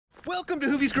Welcome to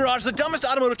Hoovie's Garage, the dumbest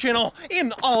automotive channel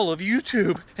in all of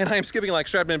YouTube. And I am skipping like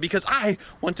Stradman because I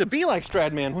want to be like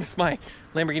Stradman with my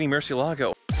Lamborghini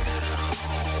Murcielago.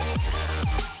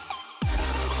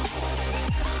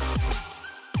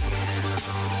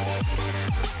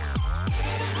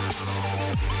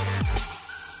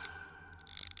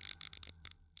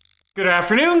 Good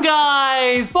afternoon,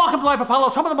 guys! Welcome to Life of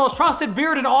Palos, home of the most trusted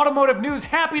beard and automotive news.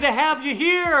 Happy to have you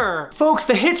here! Folks,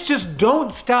 the hits just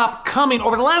don't stop coming.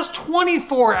 Over the last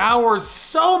 24 hours,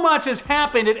 so much has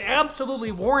happened, it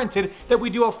absolutely warranted that we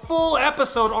do a full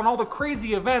episode on all the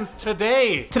crazy events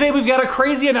today. Today, we've got a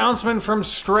crazy announcement from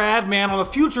Stradman on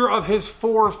the future of his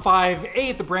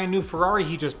 458, the brand new Ferrari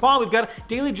he just bought. We've got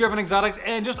daily driven exotics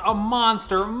and just a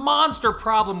monster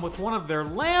problem with one of their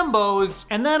Lambos.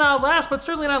 And then last but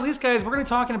certainly not least, guys, we're going to be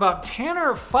talking about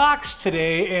Tanner Fox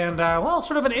today and, well,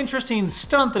 sort of an interesting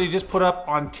stunt that he just put up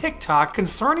on TikTok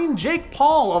concerning Jake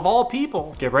Paul, of all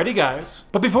people. Get ready, guys.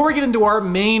 But before we get into our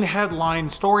main headline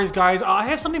stories, guys, I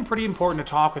have something pretty important to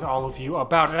talk with all of you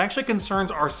about. It actually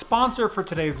concerns our sponsor for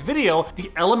today's video,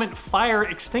 the Element Fire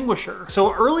Extinguisher.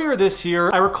 So earlier this year,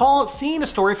 I recall seeing a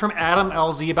story from Adam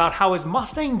LZ about how his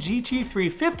Mustang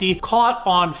GT350 caught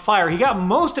on fire. He got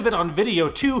most of it on video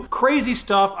too. Crazy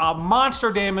stuff,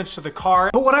 monster damage to the car.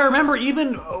 But what I remember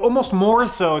even almost more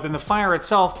so than the fire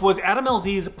itself was Adam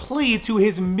LZ's plea to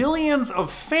his millions of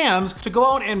fans to go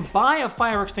out and buy a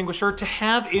fire extinguisher to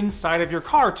have inside of your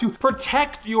car to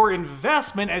protect your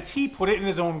investment, as he put it in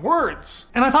his own words.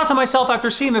 And I thought to myself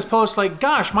after seeing this post, like,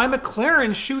 gosh, my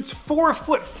McLaren shoots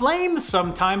 4-foot flames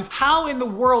sometimes. How in the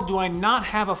world do I not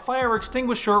have a fire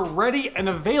extinguisher ready and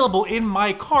available in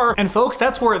my car? And folks,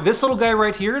 that's where this little guy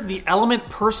right here, the Element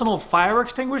Personal Fire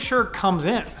Extinguisher, comes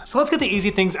in. So let's get the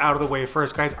easy things out of the way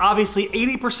first, guys. Obviously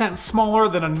 80% smaller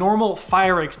than a normal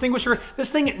fire extinguisher. This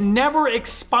thing never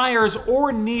expires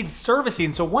or needs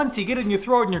servicing, so once you get it and you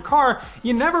throw it in your car,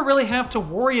 you never really have to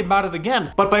worry about it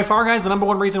again. But by far, guys, the number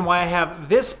one reason why I have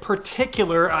this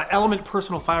particular Element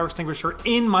Personal Fire Extinguisher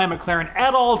in my McLaren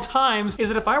at all times is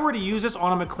that if I were to use this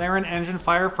on a McLaren engine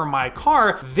fire for my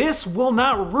car, this will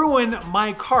not ruin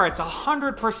my car. It's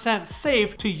 100%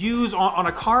 safe to use on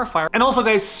a car fire. And also,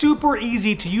 guys, super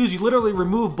easy to use. You literally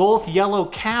remove both yellow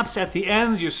caps at the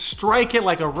ends, you strike it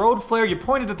like a road flare, you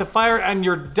point it at the fire, and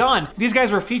you're done. These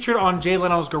guys were featured on Jay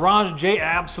Leno's Garage. Jay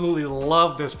absolutely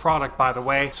loved this product, by the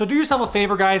way. So do yourself a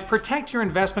favor, guys, protect your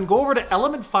investment. Go over to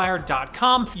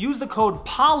elementfire.com, use the code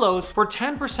PALOS for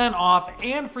 10% off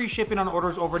and free shipping on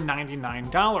orders over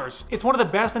 $99. It's one of the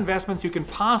best investments you can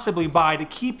possibly buy to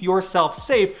keep yourself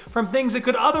safe from things that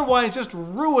could otherwise just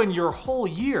ruin your whole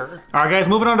year. All right, guys,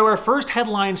 moving on to our first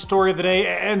headline story of the day,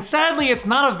 and sadly, it's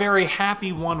not a very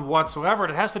happy one whatsoever.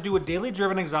 It has to do with daily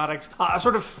driven exotics, a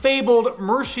sort of fabled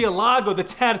Murcielago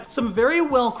that's had some very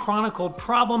well chronicled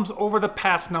problems over the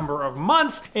past number of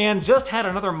months and just had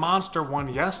another monster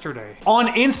one yesterday. On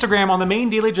Instagram, on the main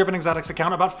daily driven exotics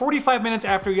account, about 45 minutes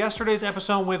after yesterday's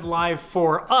episode with Live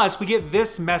for Us, we get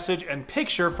this message and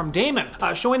picture from Damon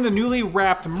showing the newly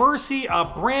wrapped Mercy,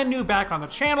 brand new back on the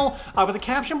channel, with a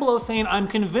caption below saying, "I'm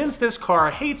convinced this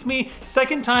car hates me.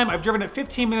 Second time I've driven it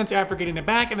 15 minutes after getting it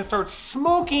back and it starts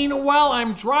smoking while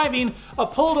I'm driving.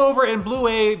 Pulled over and blew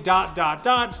a ...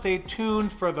 Stay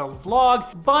tuned for the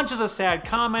vlog." Bunches of sad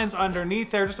comments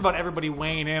underneath there, just about everybody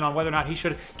weighing in on whether or not he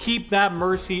should keep that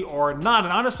Mercy or not.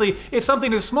 And honestly, if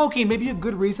something is smoking, maybe a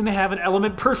good reason to have an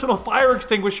Element Personal Fire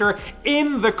Extinguisher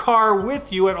in the car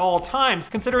with you at all times,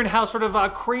 considering how sort of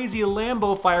crazy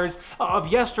Lambo fires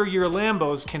of yesteryear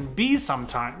Lambos can be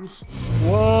sometimes.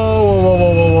 Whoa.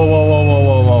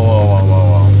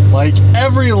 Like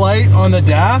every light on the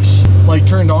dash, like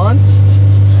turned on.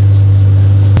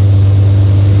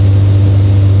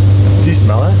 Do you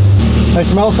smell it? I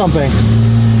smell something.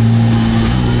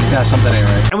 Yeah, something ain't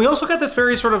right. And we also got this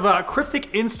very sort of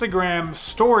cryptic Instagram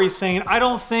story saying, "I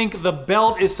don't think the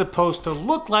belt is supposed to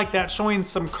look like that," showing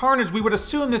some carnage. We would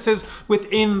assume this is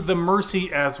within the Mercy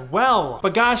as well.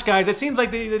 But gosh, guys, it seems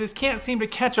like they just can't seem to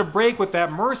catch a break with that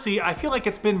Mercy. I feel like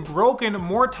it's been broken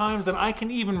more times than I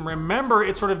can even remember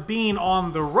it sort of being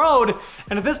on the road.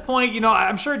 And at this point, you know,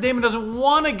 I'm sure Damon doesn't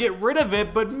want to get rid of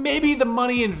it, but maybe the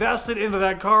money invested into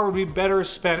that car would be better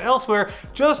spent elsewhere.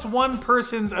 Just one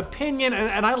person's opinion,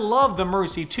 and I love the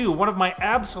Mercy too, one of my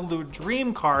absolute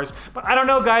dream cars. But I don't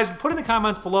know, guys, put in the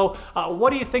comments below, what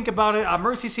do you think about it?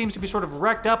 Mercy seems to be sort of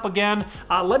wrecked up again.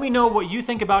 Let me know what you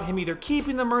think about him either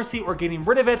keeping the Mercy or getting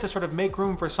rid of it to sort of make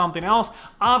room for something else.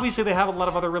 Obviously, they have a lot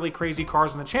of other really crazy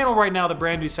cars on the channel right now, the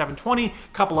brand new 720,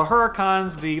 couple of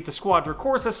Huracans, the Squadra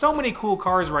Corsa, so many cool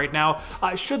cars right now.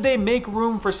 Should they make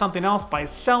room for something else by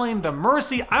selling the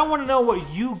Mercy? I want to know what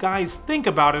you guys think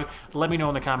about it. Let me know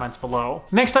in the comments below.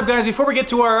 Next up, guys, before we get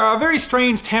to our very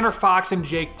strange Tanner Fox and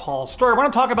Jake Paul story, I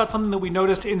want to talk about something that we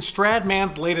noticed in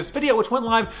Stradman's latest video, which went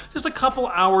live just a couple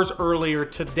hours earlier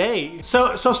today.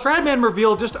 So Stradman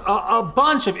revealed just a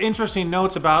bunch of interesting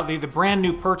notes about the brand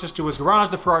new purchase to his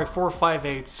garage, the Ferrari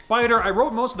 458 Spider. I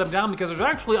wrote most of them down because there's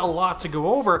actually a lot to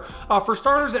go over. For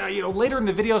starters, later in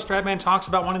the video, Stradman talks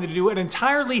about wanting to do an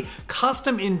entirely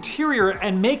custom interior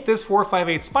and make this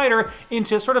 458 Spider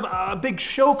into sort of a big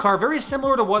show car, very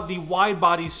similar to what the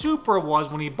wide-body Supra was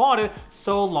when he bought it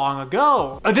so long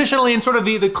ago. Additionally, in sort of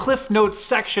the Cliff Notes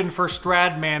section for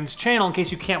Stradman's channel, in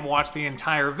case you can't watch the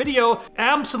entire video,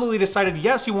 absolutely decided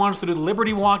yes, he wants to do the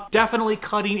Liberty Walk, definitely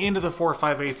cutting into the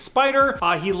 458 Spider.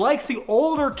 He likes the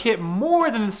older kit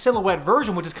more than the Silhouette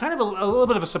version, which is kind of a little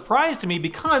bit of a surprise to me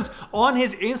because on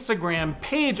his Instagram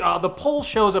page, the poll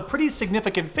shows a pretty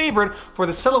significant favorite for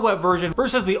the Silhouette version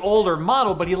versus the older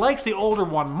model, but he likes the older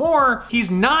one more. He's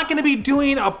not going to be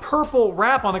doing a purple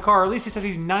wrap on the car, or at least he says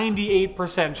he's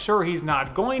 98% sure he's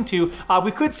not going to.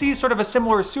 We could see sort of a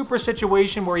similar Supra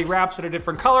situation where he wraps it a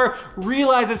different color,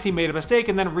 realizes he made a mistake,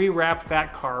 and then rewraps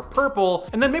that car purple.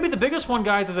 And then maybe the biggest one,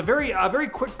 guys, is a very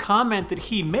quick comment that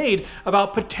he made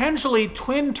about potentially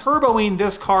twin turboing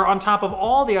this car on top of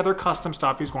all the other custom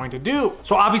stuff he's going to do.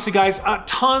 So obviously, guys,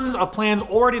 tons of plans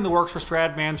already in the works for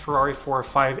Stradman's Ferrari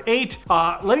 458.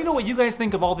 Let me know what you guys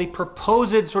think of all the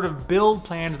proposed sort of build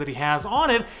plans that he has on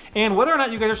it, and whether or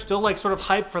not you guys are still like sort of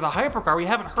hyped for the hypercar. We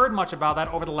haven't heard much about that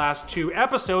over the last 2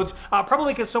 episodes,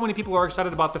 probably because so many people are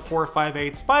excited about the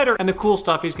 458 Spider and the cool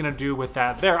stuff he's going to do with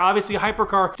that there. Obviously,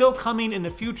 hypercar still coming in the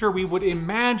future, we would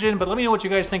imagine, but let me know what you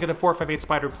guys think of the 458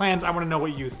 Spider plans. I want to know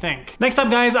what you think. Next up,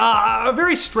 guys, a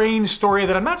very strange story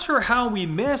that I'm not sure how we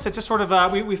missed. It's just sort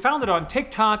of, we found it on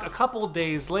TikTok a couple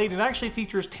days late. It actually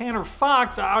features Tanner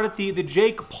Fox out at the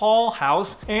Jake Paul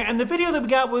house, and the video that we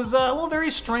got was, well,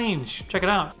 very strange. Check it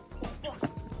out.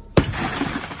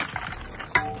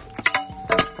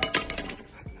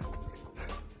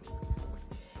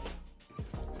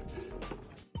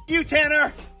 You,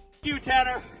 Tanner! You,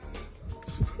 Tanner!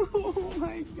 Oh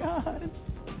my god.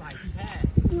 My test.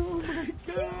 Oh my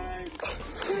god.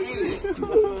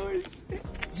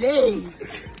 Jake.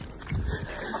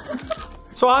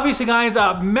 So obviously, guys,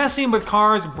 messing with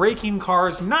cars, breaking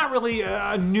cars, not really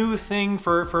a new thing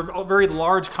for very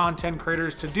large content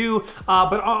creators to do,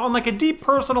 but on like a deep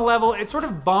personal level, it sort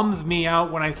of bums me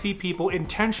out when I see people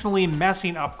intentionally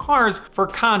messing up cars for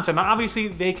content. Now, obviously,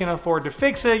 they can afford to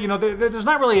fix it. There's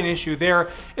not really an issue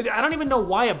there. I don't even know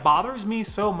why it bothers me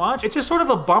so much. It's just sort of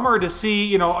a bummer to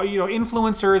see,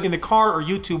 influencers in the car or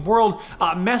YouTube world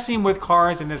messing with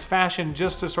cars in this fashion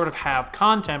just to sort of have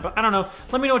content. But I don't know.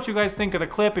 Let me know what you guys think of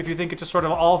the clip, if you think it's just sort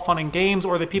of all fun and games,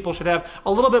 or that people should have a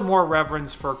little bit more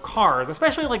reverence for cars,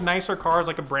 especially like nicer cars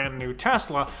like a brand new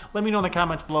Tesla. Let me know in the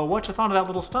comments below what you thought of that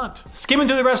little stunt. Skimming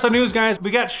through the rest of the news, guys,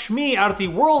 we got Shmee out at the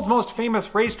world's most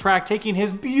famous racetrack taking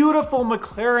his beautiful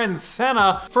McLaren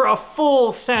Senna for a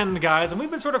full send, guys. And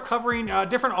we've been sort of covering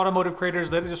different automotive creators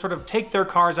that just sort of take their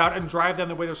cars out and drive them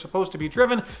the way they're supposed to be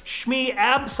driven. Shmee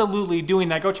absolutely doing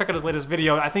that. Go check out his latest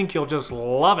video. I think you'll just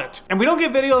love it. And we don't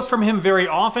get videos from him very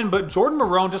often, but Jordan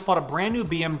Maron just bought a brand new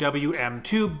BMW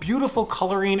M2, beautiful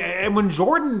coloring, and when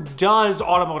Jordan does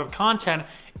automotive content,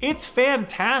 it's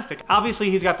fantastic. Obviously,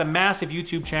 he's got the massive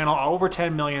YouTube channel, over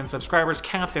 10 million subscribers,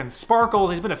 Captain Sparkles.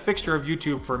 He's been a fixture of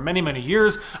YouTube for many, many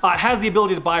years. Has the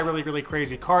ability to buy really, really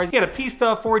crazy cars. He had a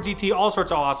Pista, Ford GT, all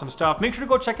sorts of awesome stuff. Make sure to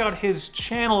go check out his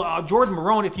channel, Jordan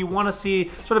Maron, if you want to see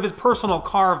sort of his personal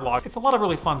car vlog. It's a lot of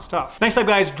really fun stuff. Next up,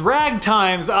 guys,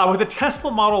 Dragtimes with the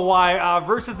Tesla Model Y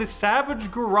versus the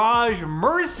Savage Garage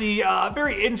Mercy.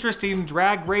 Very interesting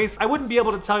drag race. I wouldn't be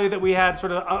able to tell you that we had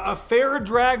sort of a fair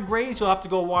drag race. You'll have to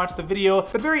go watch the video,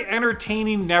 but very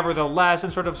entertaining nevertheless,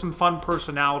 and sort of some fun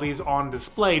personalities on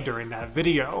display during that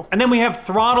video. And then we have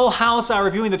Throttle House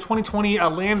reviewing the 2020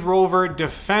 Land Rover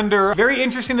Defender. Very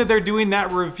interesting that they're doing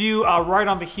that review right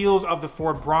on the heels of the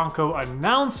Ford Bronco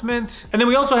announcement. And then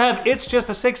we also have It's Just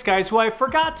a Six, guys, who I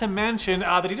forgot to mention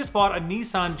that he just bought a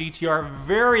Nissan GTR.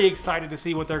 Very excited to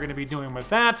see what they're going to be doing with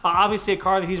that. Obviously a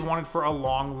car that he's wanted for a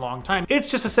long, long time. It's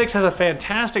Just a Six has a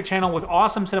fantastic channel with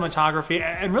awesome cinematography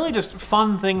and really just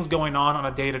fun things going on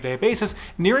a day-to-day basis,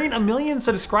 nearing 1 million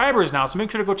subscribers now, so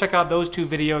make sure to go check out those 2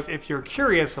 videos if you're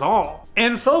curious at all.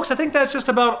 And folks, I think that's just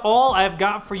about all I've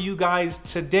got for you guys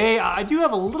today. I do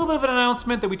have a little bit of an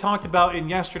announcement that we talked about in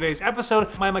yesterday's episode.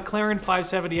 My McLaren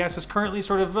 570S is currently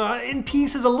sort of in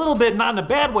pieces a little bit, not in a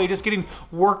bad way, just getting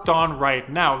worked on right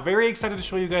now. Very excited to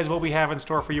show you guys what we have in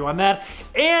store for you on that.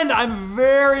 And I'm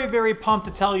very, very pumped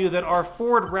to tell you that our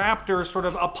Ford Raptor sort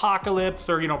of apocalypse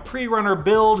or, you know, pre-runner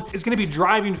build is going to be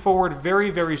driving forward very,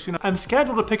 very soon. I'm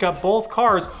scheduled to pick up both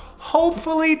cars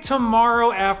hopefully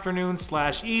tomorrow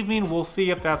afternoon/evening. We'll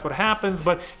see if that's what happens,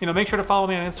 but you know, make sure to follow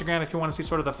me on Instagram if you want to see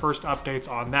sort of the first updates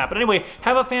on that. But anyway,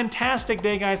 have a fantastic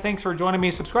day, guys. Thanks for joining me.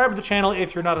 Subscribe to the channel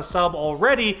if you're not a sub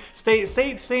already. Stay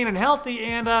safe, sane, and healthy,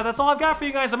 and that's all I've got for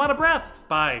you guys. I'm out of breath.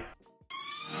 Bye.